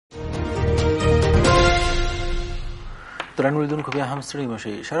درنو لیدونکو بیا هم ستړي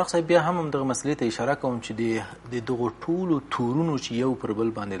مشئ. شارق صاحب بیا هم همدغه مسلې ته اشاره کوم چې د دغو ټولو تورونو چې یو پر بل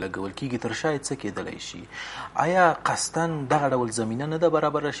باندې لګول کېږي تر شا یې څه کېدلی شي؟ آیا قصدن دغه ډول زمینه نه ده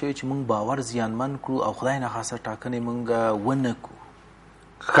برابره شوې چې موږ باور زیانمن کړو او خدای ناخواسته ټاکنې موږ ونه کړو؟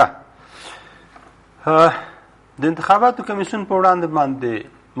 ښه، د انتخاباتو کمیسیون په وړاندې باندې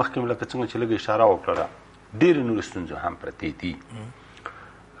مخکې لکه څنګه چې لږ اشاره وکړله ډېرې نورې ستونزې هم پرتې دي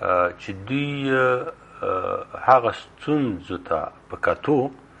چې دوی هغه ستونزو ته په کتو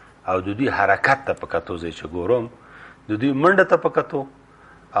او د دوی حرکت ته په کتو زه چې ګورم د دوی منډه ته په کتو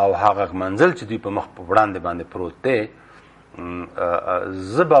او هغه منزل چې دوی په مخ په وړاندې باندې پروت دی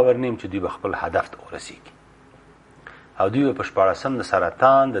زه باور نیم چې دوی به خپل هدف ته ورسېږي او دوی په 14 د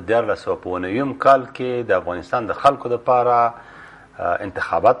سرطان د 1999 کال کې د افغانستان د خلکو دپاره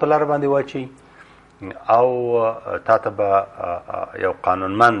انتخابات په لاره باندې واچي او تاته به یو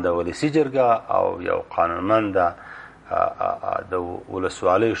قانونمند ولسي جرګه او یو قانونمند د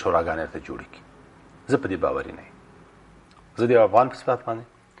ولسوالیو شوراګانې ته جوړې کړي. زه په دې باوري نه یم. زه د یو افغان په صفت باندې،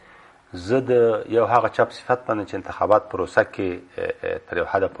 زه د یو هغه چا په صفت باندې چې انتخابات پروسه کې تر یو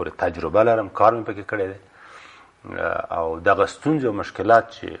حده پورې تجربه لرم، کار مې پکې کړی دی او دغه ستونزې او مشکلات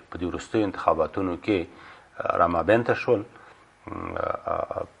چې په دې وروستیو انتخاباتونو کې رامابینته شول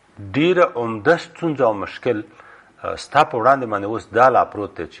ډیره عمده ستونزه او مشکل ستا په وړاندې باندې اوس دا لا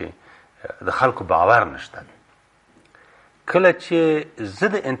پروت دی چې د خلکو باور نشته. کله چې زه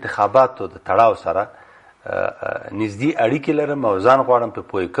د انتخاباتو د تړاو سره نږدې اړیکې لرم او ځان غواړم په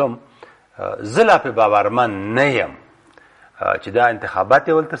پوه کم، زه لا په باورمن نه یم چې دا انتخابات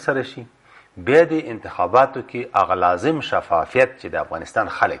یې ولته سره شي. بیا د انتخاباتو کې هغه لازم شفافیت چې د افغانستان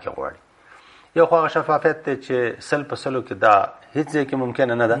خلک غواړي، یو خو هغه شفافیت دی چې 100% کې دا هیڅ ځای کې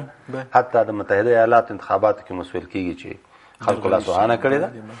ممکنه نه ده. حتی د متحده ایالاتو انتخاباتو کې مسویل کېږي چې خلکو لاسوهانه کړې ده،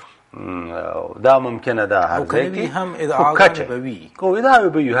 دا ممکنه ده هر ځای کې هم ادعاګانې به وي، خو ادعاوې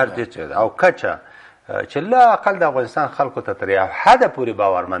به وي هر ځای چې او کچه چې لا اقل د افغانستان خلکو ته تر یو حده پورې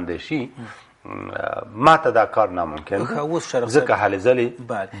باورمند شي، ما ته دا کار ناممکن ده ځکه هلې ځلې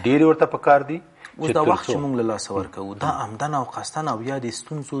ډېرې ورته پکار دي. اوس دا وخت چې موږ له لاسه ورکوو دا عمدن او قصدن او یا د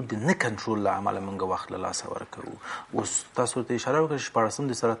ستونزو د نه کنټرول له امله موږ وخت له لاسه ورکوو. اوس تاسو ته اشاره وکړه چې 14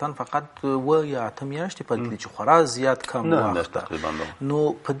 د سرطان فقط 7 یا 8 میاشتې پاتې دي چې خورا زیات کم وخت ده. نو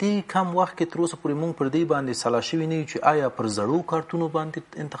په دې کم وخت کې تر اوسه پورې موږ پر دې باندې سلا شوي نه یو چې آیا پر زړو کارتونو باندې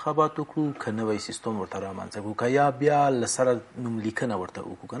انتخابات وکړو که نوی سیستم ورته رامنځته کړو که یا بیا له سره نوملیکنه ورته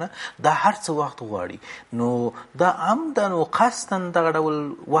وکړو که نه. دا هر څه وخت غواړي. نو دا عمدن او قصدن دغه ډول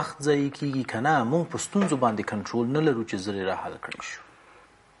وخت ضایع کېږي که نه مونږ په ستونزو باندې کنټرول نه لرو چې زر یې راحل کړی شو.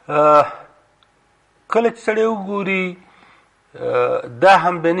 کله چې سړی وګوري دا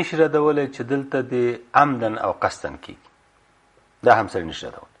هم به نشي ردولی چې دلته د عمدن او قصدن کېږي، دا هم سړی نشي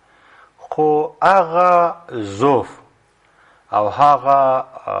ردولی. خو هغه ضعف او هغه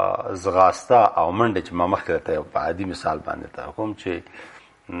ځغاسته او منډه چې ما مخکې درته یو په عادي مثال باندې ته کوم چې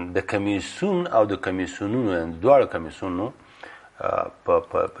د کمیسیون او د کمیسیونونو دواړو کمیسیونونو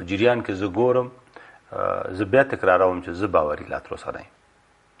په جریان کې زه ګورم، زه بیا تکراروم چې زه باوري لا تر اوسه نه یم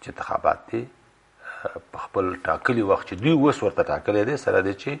چې انتخابات دي په خپل ټاکلي وخت چې دوی اوس ورته ټاکلی دی سره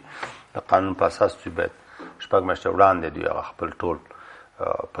دی چې د قانون په اساس دوی باید 6 میاشتې وړاندې دوی هغه خپل ټول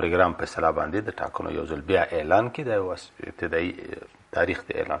پروګرام په اصطلاح باندې د ټاکنو یو ځل بیا اعلان کړي. دا یو ابتدایي تاریخ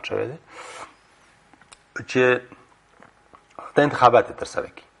دی اعلان شوی دی چې د انتخابات یې ترسره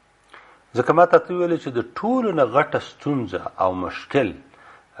کړي. ځکه ما ته ویلې چې د ټولو نه غټه ستونزه او مشکل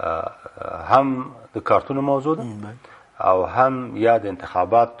هم د کارتونو موضوع ده او هم یا د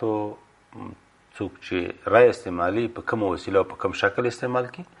انتخاباتو څوک چې رای استعمالي په کومه وسیله او په کوم شکل استعمال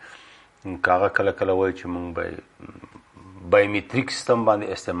کړي. که هغه کله کله وایي چې موږ به بایومیتریک سیستم باندې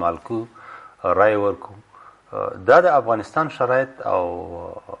استعمال کړو رای ورکړو. دا د افغانستان شرایط او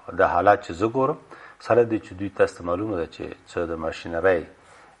د حالات چې زه ګورم سره دی چې دوی تاسو ته معلومه ده چې څه د ماشینرۍ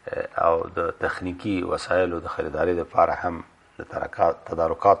او د تخنیکی وسایلو د خریداري لپاره هم د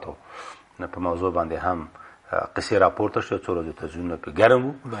تدارکاتو په موضوع باندې هم قصې راپورته شو. څو ورځې تضمینونه پرې ګرم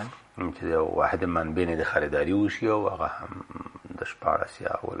وو چې د واحد منبع نه د خریداري وشي او هغه هم د 14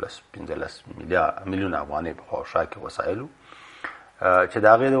 یا 15 میلیون افغانۍ په خواوشا کې وسایلو چې د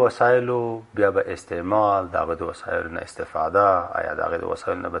هغې د وسایلو بیا به استعمال، د هغې د وسایلو نه استفاده، آیا د هغې د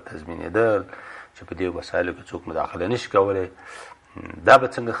وسایلو نه به تضمینېدل چې په دې وسایلو کې څوک مداخله نشي کولی، دا به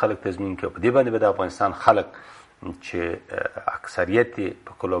څنګه خلک تضمین کړي. په دې باندې به د افغانستان خلک چې اکثریت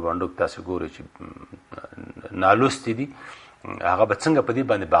په کلو باندې تاسو ګورئ چې نالوستي دي هغه به څنګه په دې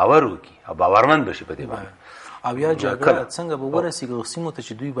باندې باور وکړي او باورمند بشي په دې باندې. او یا جګړه څنګه به ورسېږي سیمو ته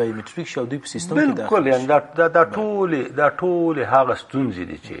چې دوی بایومیټریک شي او دوی په سیستم کې بالکل. یعنې دا ټولې هغه ستونزې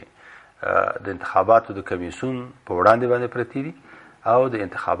دي چې د انتخاباتو د کمیسیون په وړاندې باندې پرتې دي او د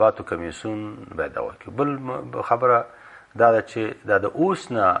انتخاباتو کمیسیون باید دغه وکړي. بل خبره دا ده چې دا د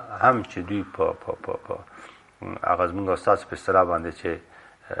اوس نه هم چې دوی په هغه زموږ استاد په اصطلاح باندې چې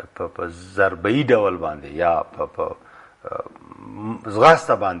په ضربه‌ایي ډول باندې یا په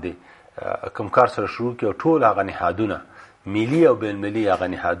ځغاسته باندې کوم کار سره شروع کړي او ټول هغه نهادونه ملي او بین المللي هغه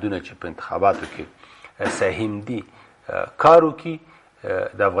نهادونه چې په انتخاباتو کې ساهم دي کار وکړي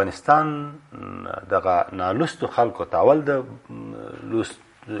د افغانستان دغه نالوستو خلکو ته اول د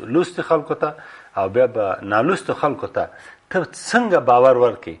لوستي خلکو ته او بیا به نالوستو خلکو ته ته څنګه باور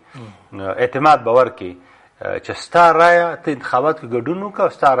ورکړي اعتماد به ورکړي چې ستا رایه ته انتخابات کې ګډون وکړه او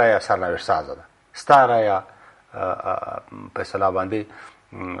ستا رایه سرنوشت سازه ده ستا رایه په اصطلاح باندې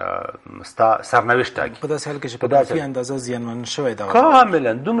ستا سرنوشت ټاکي په داسې حال کې چې په کافي اندازه زیانمن شوی ده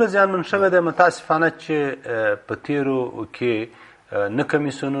کاملا دومره زیانمن شوی دی متاسفانه چې په تیرو کې نه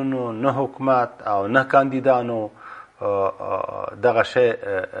کمیسیونونو نه حکومت او نه کاندیدانو دغه شی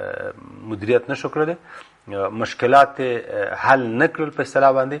مدیریت نشو کړلی مشکلات حل نه کړل په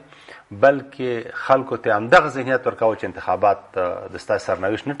اصطلاح باندې بلکې خلکو ته همدغه ذهنیت ورکاوه چې انتخابات د ستاسې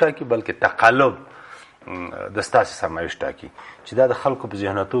سرنوشت نه ټاکي بلکې تقلب د ستاسې سرنوشت ټاکي چې دا د خلکو په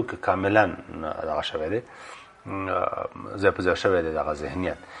ذهنیتو کې کاملا دغه شوی دی ځای په ځای شوی دی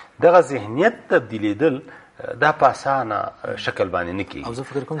دغه ذهنیت تبدیلېدل دا په اسانه شکل باندې نه کېږي او زه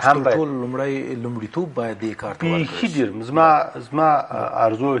فکر کوم چې ټول لومړیتوب باید دې کار ته ورکړل شي. ډېر زما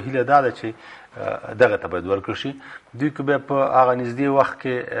ارزو هیله دا ده چې دغه ته باید ورکړل شي. دوی که بیا په هغه نږدې وخت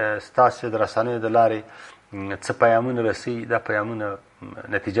کې ستاسې د رسنیو د لارې څه پیامونه رسي دا پیامونه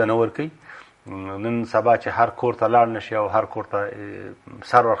نتیجه نه ورکوي. نن سبا چې هر کور ته لاړ نه شي او هر کور ته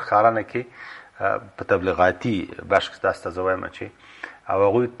سر ورښکاره نه کړي په تبلیغاتي بشک تاسو ته زه وایم چې او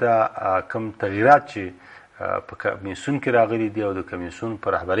هغوی ته کوم تغییرات چې په کمیسیون کې راغلي دي او د کمیسیون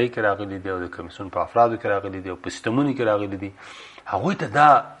په رهبرۍ کې راغلي دي او د کمیسیون په افرادو کې راغلي دي او په سیستمونو کې راغلي دي هغوی ته دا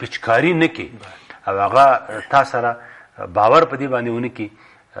پیچکاري نه کړي او هغه تا سره باور په دې باندې ونه کړي.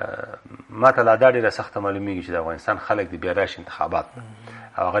 ما ته لا دا ډېره سخته معلومیږي چې د افغانستان خلک د بیا راشي انتخابات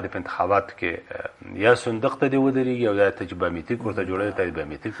او هغه د انتخاباتو کې یا صندوق ته دې ودرېږي او یا ته چې بایومیتریک ورته جوړوي ته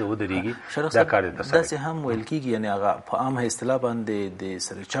بایومیتریک ته ودرېږي دا کار دې ترسره داسې هم ویل کېږي یعنې هغه په عامه اصطلاح باندې د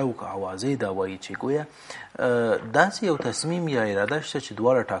سرچوک اوازې دا وایي چې ګویا داسې یو تصمیم یا اراده شته چې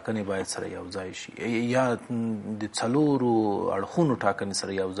دواړه ټاکنې باید سره یو ځای شي یا د څلورو اړخونو ټاکنې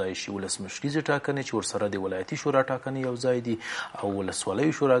سره یو ځای شي ولسمشریزې ټاکنې چې ورسره د ولایتي شورا ټاکنې یو ځای دي او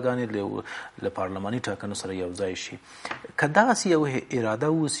ولسوالیو شوراګانې له پارلماني ټاکنو سره یو ځای شي. که دغسې یو اراده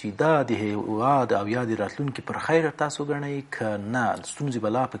اوسي دا د هېواد او یا د راتلونکي پر خیر تاسو ګڼئ که نه ستونزې به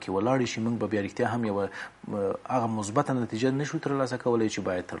لا پکې ولاړې شي موږ به بیا رښتیا هم یوه هغه مثبته نتیجه نشو ترلاسه کولی چې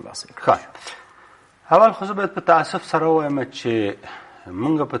باید ترلاسه کړو؟ اول خو زه باید په تاسف سره ووایم چې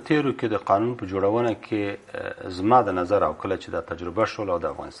موږ په تیرو کې د قانون په جوړونه کې زما د نظر او کله چې دا تجربه شول او د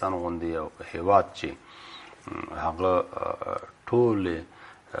افغانستان غوندې یو هېواد چې هغه ټول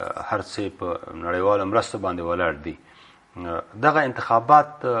هر څه په نړیواله مرسته باندې ولاړ دي دغه انتخابات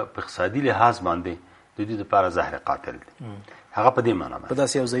په اقتصادي لحاظ باندې د دوی لپاره زهر قاتل دي. هغه په دې معنا باندې په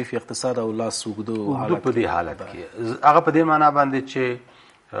داسې یو ضعیف اقتصاد او لاس اوږدو په دې حالت کې هغه په دې معنا باندې چې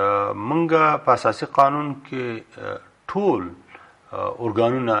منګه په اساسي قانون کې ټول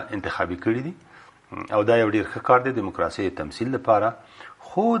ارګانونه انتخابي کړي دي او دا یو ډېر ښه کار دی دیموکراسي تمثیل لپاره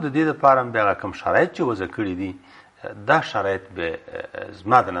خو د دې لپاره بیا کوم شرایط چې وضع کړي دي دا شرایط به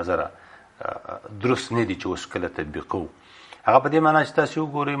زما د نظره درست نه دي چې اوس کله تطبیقوو. هغه په دې معنا چې تاسو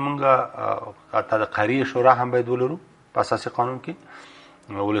وګورئ موږ حتی د قهري شورا هم باید ولرو په اساسي قانون کې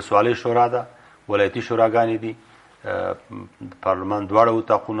ولسوالۍ شورا ده ولایتي شوراګانې دي پارلمان دواړه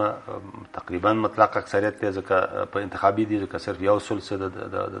اتاقونه تقریبا مطلق اکثریت دی ځکه په انتخابي دي ځکه صرف یو ثلث د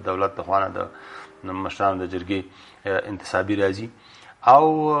دولت د خوا نه د مشرانو د جرګې انتصابي راځي او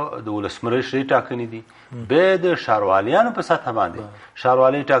د ولسمشرۍ ټاکنې دي بیا د ښاروالیانو په سطحه باندې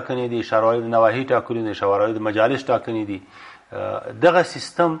ښاروالۍ ټاکنې دي ښاروالۍ د نواحي ټاکنې دي ښاروالۍ د مجالس ټاکنې دي. دغه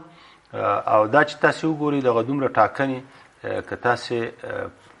سیستم او دا چې تاسو وګورئ دغه دومره ټاکنې که تاسو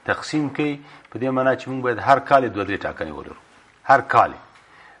تقسیم کوي په دې معنا چې موږ باید هر کال دوه درې ټاکنې ولرو هر کال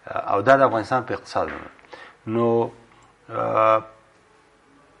او دا د افغانستان په اقتصاد نو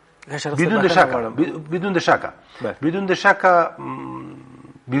بدون د شکه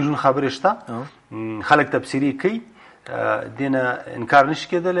بیرون خبرې شته خلک تبصرې کوي دینه انکار نشي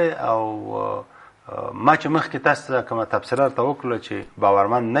کېدلی او ما چې مخکې تاسو ته کومه تبصره ورته وکړله چې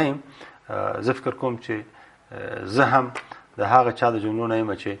باورمند نه یم زه فکر کوم چې زه هم د هغه چا د جملو نه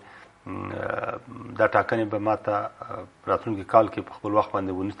یم چې دا ټاکنې به ما ته راتلونکي کال کې په خپل وخت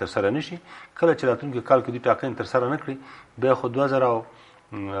باندې ونه ترسره نه شي. کله چې راتلونکي کال کې دوی ټاکنې ترسره نه کړي بیا خو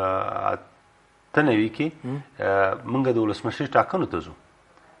 93 کې موږ د ولسمشرۍ ټاکنو ته ځو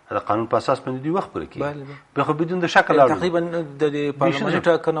د قانون په اساس باندې دوی وخت پوره کېږي بیا خو بدون د شک لاړو تقریبا د پارلماني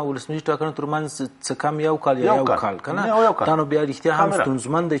ټاکنو او ولسمشري ټاکنو ترمنځ څه کم یو کال یا یو کال که نه دا نو بیا رښتیا هم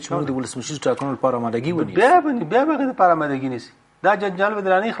ستونزمن دی چې موږ د ولسمشري ټاکنو لپاره آمادګي ونیسو بیا به هغې دپاره آمادګي نیسي دا جنجال به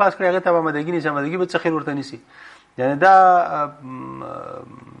درانه خلاص کړي هغې ته به آمادګي نیسي آمادګي به څه خیر ورته نیسي یعنې دا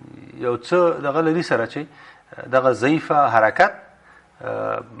یو څه دغه لري سره چې دغه ضعیفه حرکت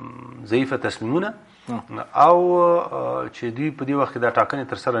ضعیفه تصمیمونه او چې دوی په دې وخت کې دا ټاکنې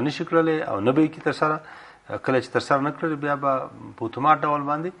ترسره نشي کړلی او نه به یې کړي ترسره کله چې ترسره نه کړلې بیا به په اتومات ډول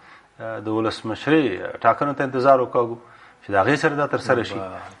باندې د ولسمشرۍ ټاکنو ته انتظار وکړو چې د هغې سره دا ترسره شي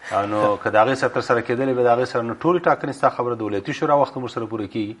نو که د هغې سره ترسره کېدلې به د هغې سره نو ټولې ټاکنې ستا خبره د ولایتي شورا وخت هم ورسره پوره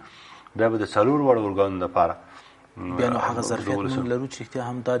کېږي بیا به د 4 وړو ارګانونو دپاره بیا نو هغه ظرفیت موږ لرو چې رښتیا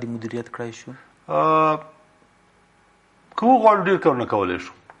هم دا د مدیریت کړی شو که وغواړو ډېر کارونه کولی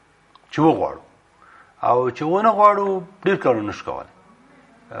شو چې وغواړو او چې ونه غواړو ډېر کارونه نشو کولی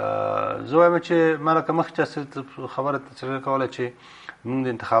زه وایم چې ما لکه مخکې چا خبره څرګنده کوله چې موږ د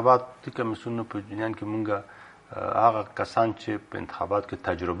انتخاباتي کمیسیونونو په جریان کې موږ هغه کسان چې په انتخاباتو کې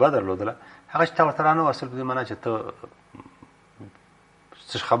تجربه درلودله هغه چې تا ورته رانه وصل په دې معنا چې ته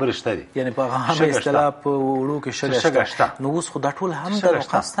څه خبرې شته دي یعنې په هغه هم اصطلاح په وړو کې شګه شته نو اوس خو دا ټول هم د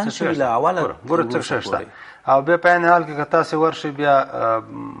افغانستان شوي له اوله ګوره څه شته او بیا په عین حال کې که تاسې ورشئ بیا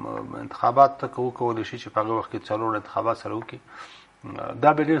انتخابات ته که وکولی شي چې په هغه وخت کې 4 انتخابات سره وکړي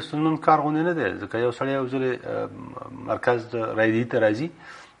دا به ډېر ستونزمن کار غوندې نه دی ځکه یو سړی یو ځلې مرکز رایدهي ته راځي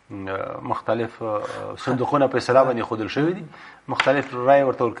مختلف صندوقونه په اصطلاح باندې ښودل شوي دي مختلف رای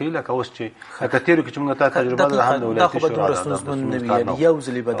ورته ورکوي لکه اوس چې لکه تېرو کې چې موږ ته تجربه ده هم د ولایتي شورا دا خو به ستونزمن نه وي یعنې یو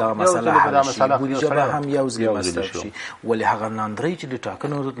ځلې به دغه مسله حل شي بودیجه به هم یو ځلې مصرف شي ولې هغه ناندرۍ چې د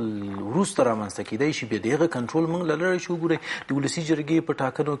ټاکنو وروسته رامنځته کېدی شي بیا د هغه کنټرول موږ له لرې شو ګورئ د ولسي جرګې په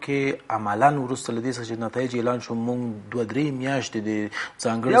ټاکنو کې عملا وروسته له دې څخه چې نتایج اعلان شو موږ 2-3 میاشتې د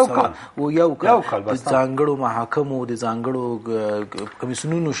ځانګړو یو کال د ځانګړو محاکمو د ځانګړو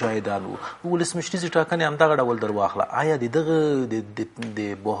کمیسیونونو شاهدان وو ولسمشریزې ټاکنې همدغه ډول در واخله آیا د دغه د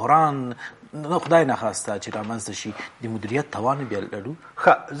بحران خدای نخواسته چې رامنځته شي د مدیریت توان بیا لرو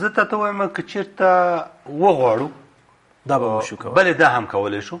ښه زه ته وایم که چېرته وغواړو دا به موږ شو کولی بلې دا هم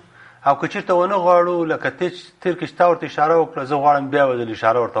کولی شو او که چېرته ونه غواړو لکه تېر کې چې تا ورته اشاره وکړه زه غواړم بیا به ځل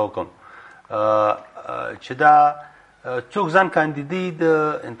اشاره ورته وکړم چې دا څوک ځان کاندیدي د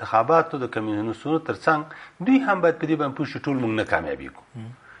انتخاباتو د کمیسیونونو تر څنګ دوی هم باید په دې باندې پوه شي ټول موږ نه کامیابېږو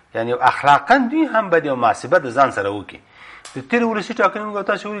یعنې اخلاقا دوی هم باید یو محاسبه د ځان سره وکړي د تېرې ولسي ټاکنې موږ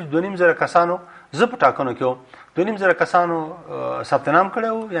تاسو ویلي 2,500 کسانو زه په ټاکنو کې وم 2,500 کسانو ثبت نام کړی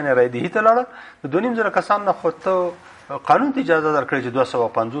و یعنې رایدهي ته لاړل د 2,500 کسانو نه خو ته قانون ته اجازه درکړې چې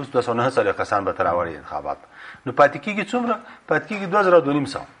 250-249 کسان به ته راوړي انتخابات نو پاتې کېږي څومره پاتې کېږي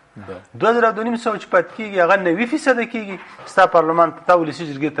 2,200 چې پاتې کېږي هغه 90% کېږي ستا پارلمان ته ولسي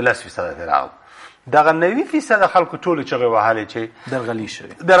جرګې ته 10% دی راغلی دغه 90% خلکو ټولو چغې وهلې چې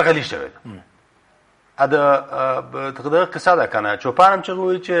درغلي شوې دغه قصه ده که نه چوپان هم چغې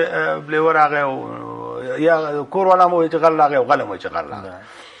وایي چې بلیور راغی یا کور والا هم وایي چې غل راغی او غل هم وایي چې غل راغی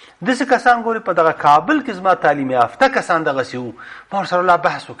داسې کسان ګوري په دغه کابل کې زما تعلیم یافته کسان دغسې وو ما ورسره الله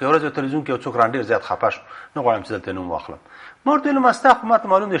بحث وکړ ورځ یو تلویزیون کې یو څوک ران ډېر زیات خفه شو نه غواړم چې دلته نوم واخلم ما ورته ویلم ستا خو ماته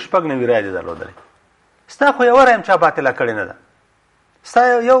معلوم دی 6 نوي رایې دې درلودلې ستا خو یوه رایه هم چا باطله کړې نه ده ستا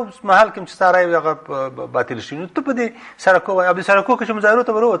یو محل کې چې ستا رایې هغه باطل شي نو ته په دې سرکو وایې د سرکو کې چې مظاهرو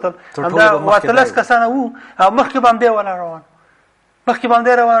ته وروتل همدا 18 کسانه وو او مخکې به همدې ولا روان مخکې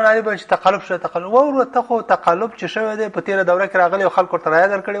باندې روان علی به چې تقلب شو تقلب ورته خو تقلب چې شوی دی په تیره دوره کې راغلی او خلکو ورته رایه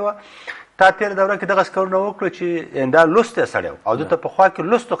درکړې وه تا تیره دوره کې دغسې کارونه وکړو چې دا لوستی سړی و او دلته پخوا کې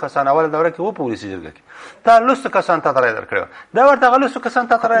لوستو کسان اوله دوره کې وو په ولسي جرګه کې تا لوستو کسان تا ته رایه درکړې وه دا ورته هغه لوستو کسان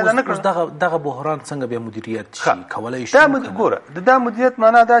تا ته رایه نه کړه دغه بحران څنګه بیا مدیریت شي کولی شي ګوره دا مدیریت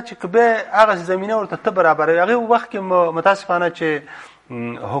معنا دا چې که بیا هغسې زمینه ورته ته برابروي هغې وخت کې متاسفانه چې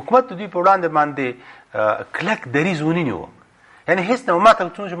حکومت د دوی په وړاندې باندې کلک دریځ ونیو یعنې هېڅ نه ما ته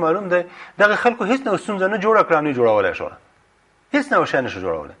څومره معلوم دی دغه خلکو هېڅ نه ستونزه نه جوړه کړه نه جوړولی شوله هېڅ نه شی نشو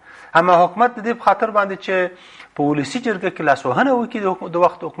جوړولی اما حکومت د دې په خاطر باندې چې په ولسي جرګه کې لاسوهنه وکړي د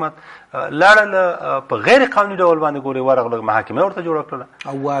وخت حکومت لاړل په غیر قانوني ډول باندې ګورې ورغله محاکمه ورته جوړه کړله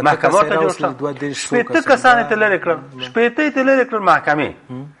محکمه ورته جوړه کړه 15 کسان یې ته لرې کړل 15 یې ته لرې کړل محکمې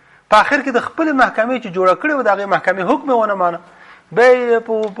په آخر کې د خپلې محکمې چې جوړه کړې وه د هغې محکمې حکم یې ونه مانه بیا یې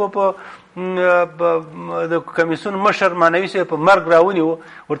د کمیسیون مشر معنوي صاحب په مرګ راونیو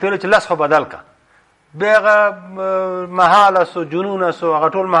ورته ویل چې لاس خو بدل که بیا هغه محاله سو جنون سو هغه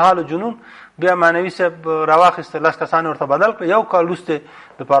ټول محاله جنون بیا معنوي صاحب راواخیسته 10 کسان ورته بدل کړ یو کال وروسته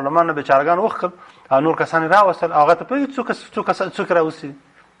د پارلمان نه بیچارهګان وکړل او نور کسان راوستل هغه ته پوهېږي څوک راوستي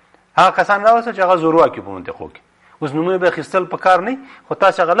هغه کسان راوستل چې هغه زورواکي په منطقو کې اوس نومونه به اخیستل په کار نه خو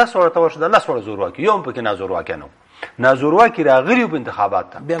تاسو هغه 10 ورته ورشو د 10 ور زورواکي یو هم پکې نه زورواکي نه نازورواکي راغلي په انتخابات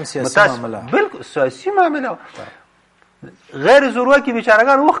ته بیا هم سیاسي معامله بالکل سیاسي معامله غیر زورواکي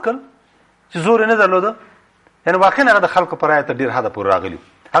بیچارهګان وکړل چې زور نه درلوده یعنی واقعا هغه د خلکو پر رایت ډیر حد پورې راغلی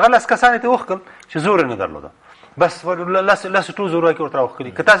هغه 10 کسان ته وکړل چې زور نه درلوده بس لاس ټول زورواکي ورته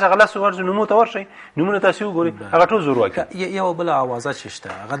وکړي که تاسو هغه لاس ورځ نمو ته ورشئ نمونه تاسو وګورئ هغه ټول زورواکي یو بل اوازه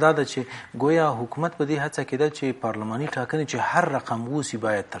شته هغه دا ده چې گویا حکومت په دې هڅه کې ده چې پارلماني ټاکنې چې هر رقم وسی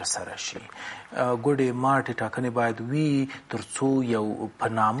باید تر سره شي ګوډې ماټې ټاکنې باید وي ترڅو یو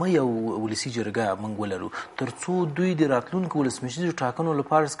په نامه یو ولسي جرګه موږ ولرو ترڅو دوی د راتلونکو ولسمشري ټاکنو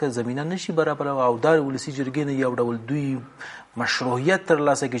لپاره څه زمینه نشي برابر او دا ولسي جرګې نه یو ډول دوی مشروعیت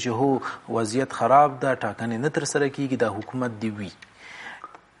ترلاسه کړي چې هو وضعیت خراب ده ټاکنې نه تر سره کیږي دا حکومت دی وي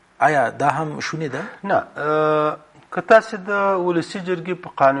آیا دا هم شونې ده نه که تاسو د ولسي جرګې په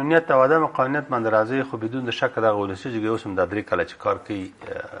قانونیت او عدم قانونیت باندې راځي خو بدون د شک د ولسي جرګې اوس هم د 3 کاله چې کار کوي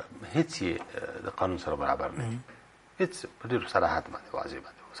هیڅ د قانون سره برابر نه هیڅ په ډېر صراحت باندې واضح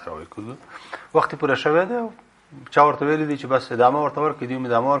باندې سره وایي وخت پوره شوی دی چا ورته ویلي دي چې بس ادامه ورته ورکړي دوی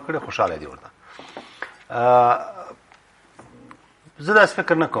ادامه ورکړي خوشاله دي ورته زه داسې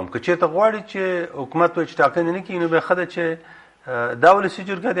فکر نه کوم که چېرته غواړي چې حکومت وایي چې ټاکنې نه کېږي نو بیا ښه ده چې دا ولسي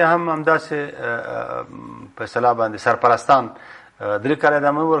جرګه دی هم همداسې په اصطلاح باندې سرپرستان 3 کاله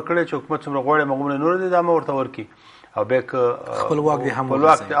ادامه ورکړی چې حکومت څومره غواړي هغومره نور دې ادامه ورته ورکړي او بیا که خپلواک دي هم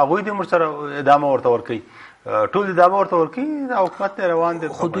هغوی دې ورسره ادامه ورته ورکوي ټول ادامه ورته ورکوي دا حکومت روان دی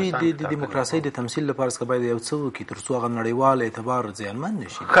خو دوی د دیموکراسۍ د تمثیل لپاره څه باید یو څه وکړي تر څو هغه نړیوال اعتبار زیانمن نه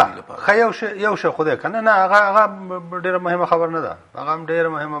شي ښه یو شی خو دی که نه هغه ډېره مهمه خبر نه ده هغه هم ډېره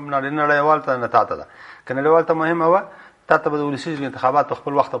مهمه نړیوال ته نه تا ته ده که نړیوال ته مهمه وه تا ته به د ولسي جرګې انتخابات په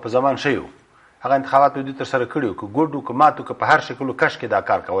خپل وخت او په زمان شوي وو هغه انتخابات به دوی ترسره کړي وو که ګوډ وو که مات وو که په هر شکل و کش کې دا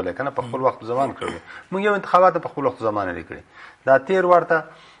کار کولی که نه په خپل وخت زمان کړی موږ یو انتخابات په خپل وخت زمان لري کړي دا تېر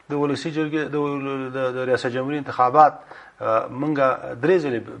ورته د ولسي جرګې د ریاست جمهوري انتخابات موږ 3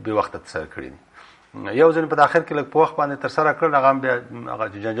 ځلې بې وخته ترسره کړي دي یو ځل په اخر کې لږ په وخت باندې ترسره کړل هغه بیا هغه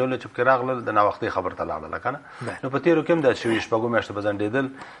جنجالونه چې پکې راغلل د ناوختي خبر ته لاړل که نه نو په تېرو کې هم دا شوي 6 میاشتې به ځنډېدل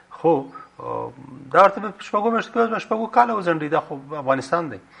خو دا ورته به 6 میاشتې په 6 کاله وځنډي دا خو افغانستان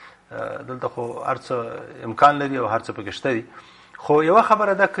دی دلته خو هر څه امکان لري او هر څه پکې شته دي خو یوه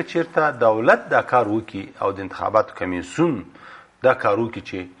خبره ده که چېرته دولت دا کار وکړي او د انتخاباتو کمیسیون دا کار وکړي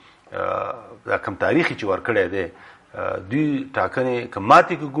چې دا کم تاریخي چې ورکړی دی دوی ټاکنې که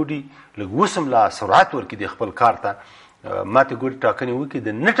ماتې کې ګوډي لږ اوس هم لا سرعت ورکړي د خپل کار ته ماتې ګوډي ټاکنې وکړي د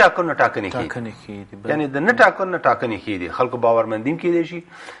نه ټاکنو نه ټاکنې کېږي یعنې د نه ټاکنو نه ټاکنې کېږي خلکو باورمندي هم کېدی شي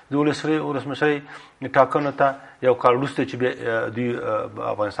د ولسمشرۍ ټاکنو ته یو کال وروسته چې بیا دوی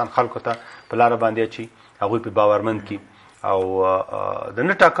افغانستان خلکو ته په لاره باندې اچي هغوی پرې باورمند کړي او د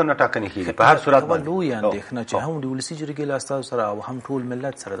نه ټاکنو ټاکنې کېږي په هر صورت باندې لویه اندېښنه چې هم د ولسي جرګې له استازو سره او هم ټول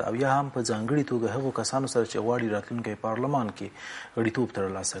ملت سره ده او یا هم په ځانګړې توګه هغو کسانو سره چې غواړي راتلونکی پارلمان کې غړیتوب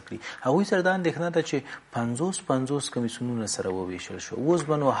ترلاسه کړي هغوی سره دا اندېښنه ده چې 50 کمیسیونونه سره وویشل شو اوس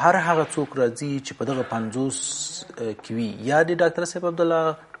به نو هر هغه څوک راځي چې په دغه 50 کې وي یا د ډاکټر صاحب عبدالله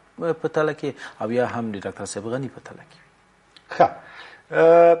په تله کې او یا هم د ډاکټر صاحب غني په تله کې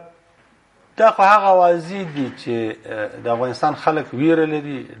دا خو هغه اوازې دي چې د افغانستان خلک ویره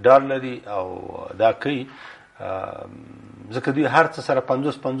لري ډار لري او دا کوي ځکه دوی هر څه سره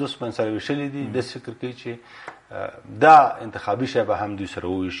 50 من سره ویشلي دي داسې فکر کوي چې دا انتخابي شی به هم دوی سره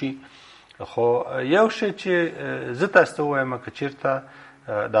وویشي خو یو شی چې زه تاسو ته ووایم که چېرته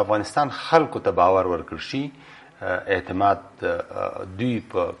د افغانستان خلکو ته باور ورکړل شي اعتماد دوی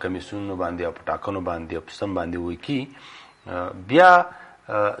په کمیسیونونو باندې او په ټاکنو باندې او په سیستم باندې وکړي بیا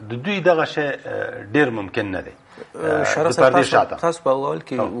د دوی دغه شی ډېر ممکن نه دی شرف صاحب تاسو په اول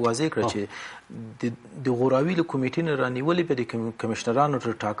کې واضح کړ چې د غوراوي له کمیټې نه رانیولې په د کمشنرانو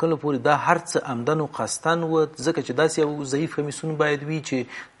تر ټاکلو پورې دا هر څه عمدن او قصدن و ځکه چې داسې یو ضعیف کمیسیون باید وي چې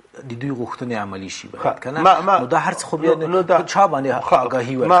د دوی غوښتنې عملي شي باید که نه نو دا هر څه خو بیا چا باندې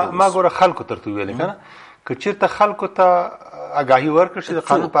آګاهي ورکوي ما ګوره خلکو ته ویلې که نه که چېرته خلکو ته آګاهي ورکړل شي د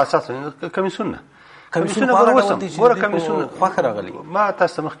قانون په اساس کمیسیون نه کمیسیونه ګوره کمیسیون خوښه راغلي ما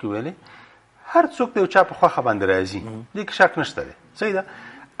تاسو ته مخکې ویلې هر څوک د یو چا په خوښه باندې راځي دې کې شک نشته دی صحیح ده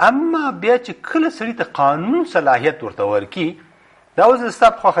اما بیا چې کله سړي ته قانون صلاحیت ورته ورکړي دا اوس ستا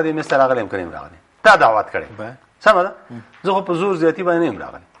په خوښه دی مثل راغلی یم که نه یم راغلی تا دعوت کړی سمه ده زه خو په زور زیاتي باندې نه یم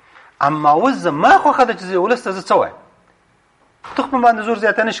راغلی اما اوس زما خوښه ده چې زه ولس ته زه څه وایم ته خو په باندې زور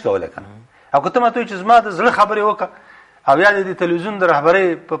زیاتی نه شي کولی که نه او که ته ماته چې زما د زړه خبرې وکړه او یا د تلویزیون د رهبرۍ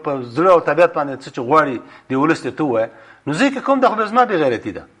په زړه او طبیعت باندې څه چې غواړي د ولس ته ووایه نو زه که کوم دا خو به زما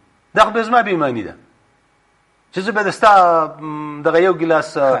بېغیرتي ده دا خو به زما بېایماني ده چې زه به د ستا دغه یو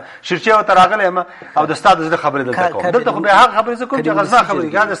ګیلاس شیرچې ورته راغلی یم او د ستا د زړه خبرې دلته کوم دلته خو بیا هغه خبرې زه کوم چې هغه زما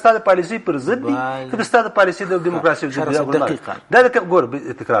خبرې که د ستا د پالیسۍ پر ضد دي که د ستا د پالیسۍ د ډیموکراسۍ دا ګوره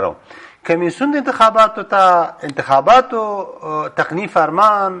تکراروم کمیسیون د انتخاباتو تقنی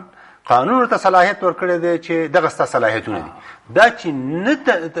فرمان قانون ته صلاحیت ورکړی دی چې دغه ستا صلاحیتونه دي دا چې نه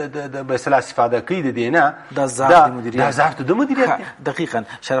به اصطلاح استفاده کوي د دې نه دا ضعف د مدیریت دی. دقیقا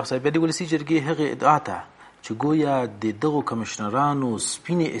شرف صاحب د ولسي جرګې هغه ادعا ته چې ګویا د دغو کمشنرانو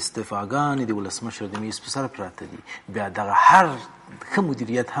سپینې استعفاګانې د ولسمشر د میز په سر پراته دي بیا دغه هر ښه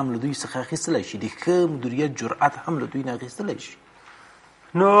مدیریت هم له دوی څخه اخیستلی شي د ښه مدیریت جرأت هم له دوی نه اخیستلی شي.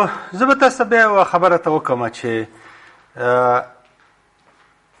 نو زه به تاسو بیا یوه خبره ته وکړم چې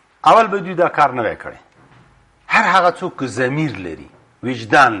اول به دوی دا کار نه وی کړی. هر هغه څوک که ضمیر لري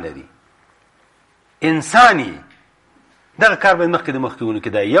وجدان لري انساني دغه کار باید مخکې د مخکې ونکړي.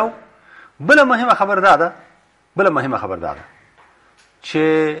 دا یو. بله مهمه خبر دا ده چې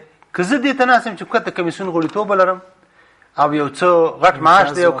که زه دې ته ناست یم چې کته کمیسیون غړیتوب لرم او یو څه غټ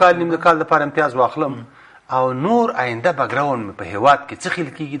معاش دی یو کال نیم د کال دپاره امتیاز واخلم او نور آینده بګراوند مې په هېواد کې څه خیل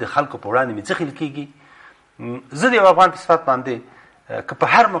کېږي د خلکو په وړاندې مې څه خیل کېږي زه د یو افغان په صفت باندې که په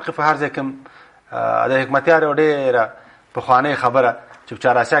هر موقع په هر ځای کې د حکمتیار یو ډېره پخوانۍ خبره چې په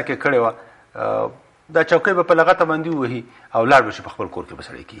چهاراسیا کې کړې وه دا چوکۍ به په لغته باندې ووهي او لاړ به شي په خپل کور کې به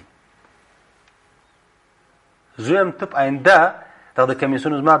سړی کېږي. زه یم ته په آینده دغه د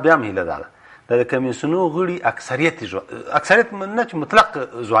کمیسیونو زما بیا هم هیله دا ده د کمیسیونو غړي اکثریت نه چې مطلق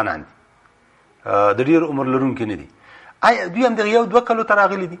ځوانان دي د ډېر عمر لرونکي نه دي. آیا دوی هم دغه یو دوه کلو ته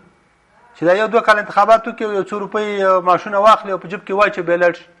راغلي دي چې دا یو دوه کال انتخابات وکړي او یو څو روپۍ معاشونه واخلي او په جیب کې واچي بیا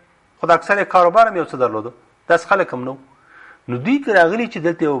لاړ شي؟ خو د اکثر کاروبار هم یو څه درلودو داسې خلک هم نو دوی که راغلي چې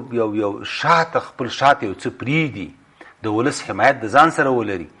دلته یو شاته خپل شاته یو څه پرېږدي د ولس حمایت د ځان سره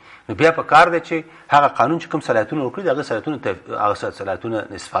ولري نو بیا په کار دی چې هغه قانون چې کوم صلاحیتونه ورکړي د هغه صلاحیتونه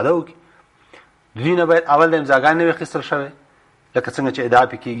استفاده وکړي. دوی نه باید اول د امضاګانې نه وي اخیستل شوی لکه څنګه چې ادعا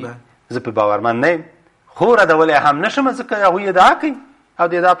پې کېږي. زه پې باورمند نه یم خو ردولی هم نه شم ځکه هغوی ادعا کوي او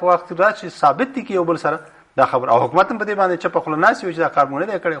د ادعا په وخت کې راشي ثابت دي کې یو بل سره دا خبر او حکومت هم په دې باندې چپه خوله ناست وي چې دا کار مو نه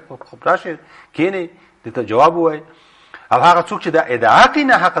دی کړی خو راشئ کښېنئ دې ته جواب ووایي او هغه څوک چې دا ادعا کوي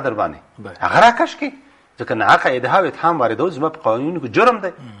ناحقه در باندې هغه راکش کړي ځکه ناحقه ادعا او اتهام واردول زما په قوانینو کې جرم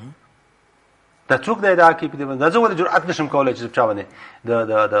دی. دا څوک د ادعا کوي په دې باندې دا زه ولې جرأت نشم کولی چې زه په چا باندې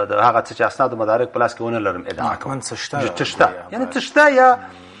د هغه څه چې اسناد و مدارک په لاس کې ونه لرم ادعا کوم څه شته یعنې څه شته یا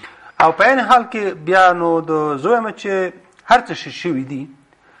او په عین حال کې بیا نو زه وایم چې هر څه شوي دي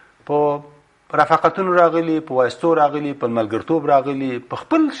په رفاقتونو راغلي په وایستو راغلي په ملګرتوب راغلي په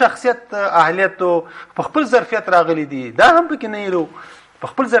خپل شخصیت اهلیت او په خپل ظرفیت راغلي دي دا هم پکې نه یلو په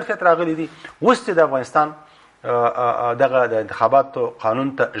خپل ظرفیت راغلي دي. اوس چې د افغانستان دغه د انتخاباتو قانون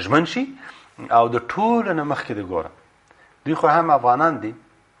ته ژمن شي او د ټولو نه مخکې د ګوره دوی خو هم افغانان دي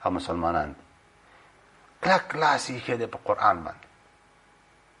او مسلمانان دي کلک لاس یې ایښی دی په قرآن باندې.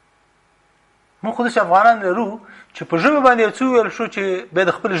 موږ خو داسې افغانان لرو چې په ژبه باندې یو څه وویل شو چې بیا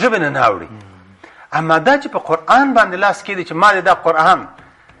د خپل ژبې نه نه اوړي اما دا چې په قرآن باندې لاس کېږي چې ما دې دا قرآن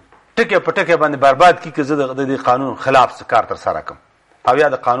ټکی په ټکی باندې برباد کړي که زه د دې قانون خلاف څه کار ترسره کړم او یا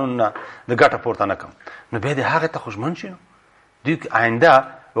د قانون نه د ګټه پورته نه کړم نو بیا دې هغې ته خو ژمن شي. نو دوی آینده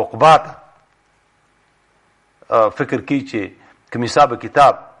عقباته فکر کوي چې کوم حساب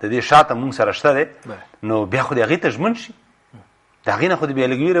کتاب د دې شاته مونږ سره شته دی نو بیا خو د هغې ته ژمن شي د هغې نه خو د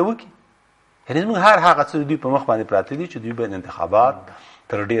بېلګوي راوکړي. یعنې زموږ هر هغه څه دوی په مخ باندې پراته دي چې دوی باید انتخابات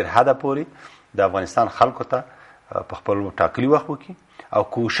تر ډېر حده پورې د افغانستان خلکو ته په خپل ټاکلي وخت وکړي او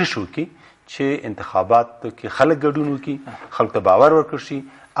کوشش وکړي چې انتخاباتو کې خلک ګډون وکړي خلکو ته باور ورکړ شي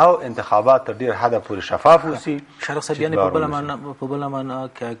او انتخابات تر ډېر حده پورې شفاف وسي. شرف صاحب یعنې په بله معنا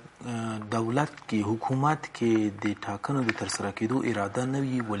که دولت کې حکومت کې د ټاکنو د ترسره کېدو اراده نه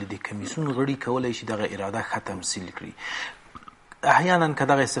وي ولې د کمیسیون غړي کولی شي دغه اراده ښه تمثیل کړي. احیانا که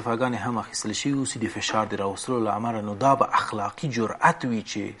دغه استعفاګانې هم اخیستل شوي اوسي د فشار د راوستلو له امله نو دا به اخلاقي جرأت وي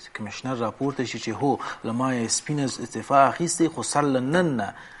چې کمیشنر راپورته شي چې هو له ما یې سپینه استعفا اخیستې خو سر له نن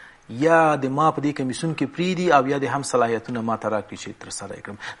نه یا د ما په دې کمیسیون کې پرېږدي او یا د هم صلاحیتونه ما ته راکړي چې ترسره یې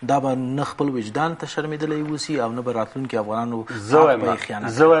کړم. دا به نه خپل وجدان ته شرمېدلی اوسي او نه به راتلونکي افغانانو په خیانت.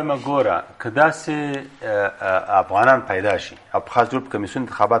 زه وایم ګوره که داسې افغانان پیدا شي او په خاص ډول په کمیسیون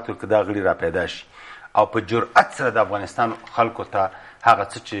انتخاباتو کې دا غړي را پیدا شي او په جرأت سره د افغانستان خلکو ته هغه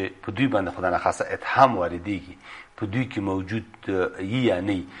څه چې په دوی باندې خدای نخواسته اتهام واردېږي په دوی کې موجود یي یا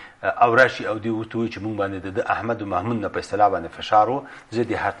نه او راشي او دوی ورته وایي چې موږ باندې د احمد او محمود نه په اصطلاح باندې فشار و زه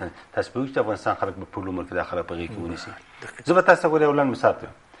دې هر تاسو پوهېږئ چې افغانستان خلک به په ټول عمر کې دا خلک په غېږ کې ونیسي. زه به تاسو ته ګورئ یو لنډ مثال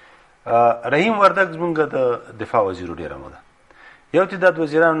کوم. رحیم وردګ زموږ د دفاع وزیر ډېره موده یو تعداد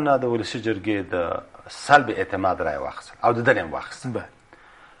وزیرانو نه د ولسي جرګې د سلب اعتماد رایه واخیستل او د دلې هم واخیستل.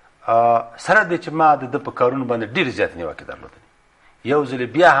 سره د چې ما د په کارونو باندې ډېرې زیاتې نیوکې درلودلې. یو ځل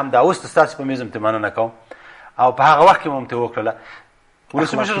بیا هم دا اوس ستاسو په میز هم مننه کوم او په هغه وخت کې مو ته وکړله.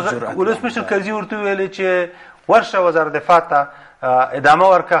 ولسمشر کرزي ورته ویلې چې ورشه وزارت دفاع ته ادامه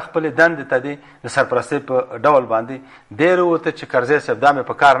ورکړه خپلې دندې ته دې د سرپرستۍ په ډول باندې ډېر وته چې کرزی صاحب دا مې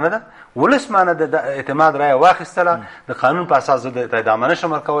په کار نه ده. ولس مانه د اعتماد رایه واخیستله د قانون په اساس زه د ادامه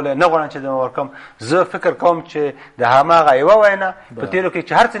نشم ورکولی نه غواړم چې ادامه ورکړم. زه فکر کوم چې د هماغه یوه وینا په تېرو کې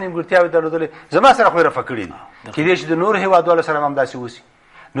چې هر څه نیمګړتیاوې درلودلې زما سره خو یې رفع کړي دي کېدای شي د نورو هېوادوالو سره هم داسې وسي.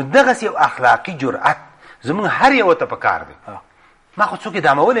 نو دغسې یو اخلاقي جرأت زموږ هر یوه ته په کار دی. ما خو څوک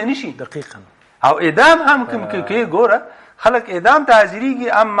ادامولی نه شي دقیقا او اعدام هم کې ګوره خلک اعدام ته حاضرېږي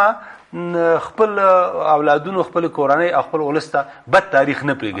اما خپل اولادونو خپل کورنۍ او خپل ولس ته بد تاریخ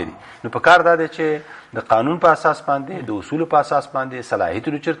نه پرېږدي. نو په کار دا دی چې د قانون په اساس باندې د اصولو په اساس باندې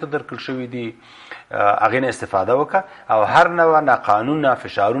صلاحیتونه چېرته درکړل شوي دي هغې نه استفاده وکړه او هر نوع ناقانونه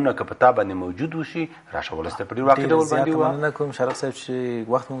فشارونه که په تا باندې موجود وشي راشه ولس ته په ډېر واقع ډول باندې ووایه. مننه کوم شرف صاحب چې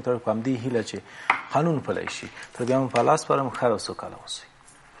وخت مو ته په همدې هیله چې قانون پلی شي. تر بیا مو په لاس سپارم. ښه او سوکاله اوسئ.